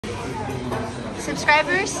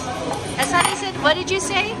subscribers. Asani said, what did you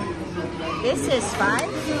say? This is 5?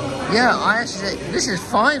 Yeah, I actually said, this is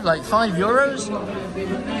 5, like €5.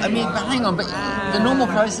 I mean, but hang on, but the normal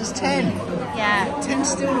price is 10. Yeah. 10's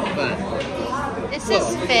still not bad. This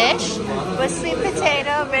is fish with sweet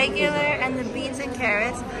potato, regular, and the beans and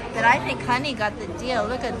carrots. But I think Honey got the deal.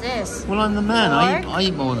 Look at this. Well, I'm the man. I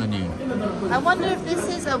eat more than you. I wonder if this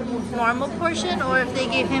is a normal portion or if they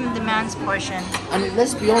gave him the man's portion. And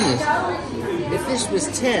let's be honest, if this was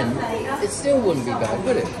 10, it still wouldn't be bad,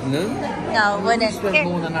 would it? No? No, it wouldn't. We spent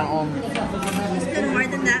more than that on... You spend more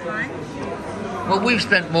than that on? Well, we've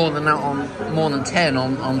spent more than that on, more than 10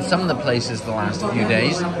 on some of the places the last few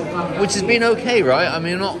days, which has been okay, right? I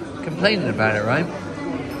mean, I'm not complaining about it, right?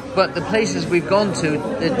 But the places we've gone to,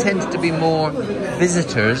 there tends to be more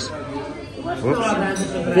visitors,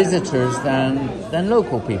 visitors than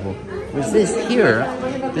local people. Whereas this here,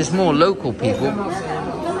 there's more local people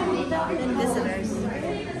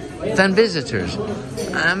than visitors.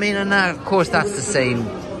 I mean, and now, of course, that's the same,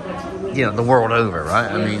 you know, the world over,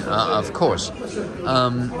 right? I mean, of course.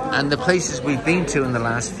 And the places we've been to in the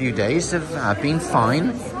last few days have been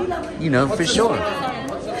fine, you know, for sure.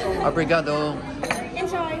 Obrigado.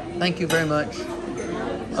 Enjoy. Thank you very much.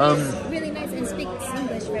 Really nice and speaks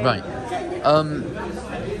English, right?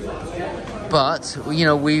 But you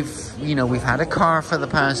know, we've had a car for the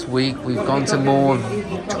past week. We've gone to more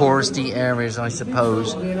touristy areas, I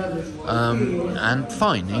suppose, and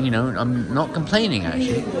fine. You know, I'm not complaining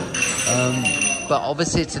actually. But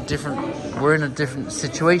obviously, we're in a different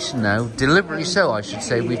situation now. Deliberately so, I should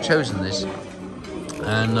say. We've chosen this,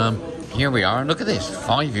 and here we are. Look at this,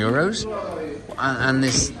 €5, and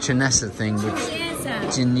this Chinesa thing, which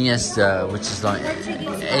is like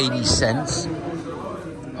 80 cents.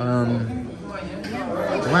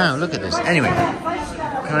 Wow, look at this. Anyway,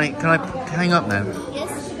 can I hang up now?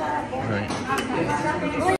 Yes. Right.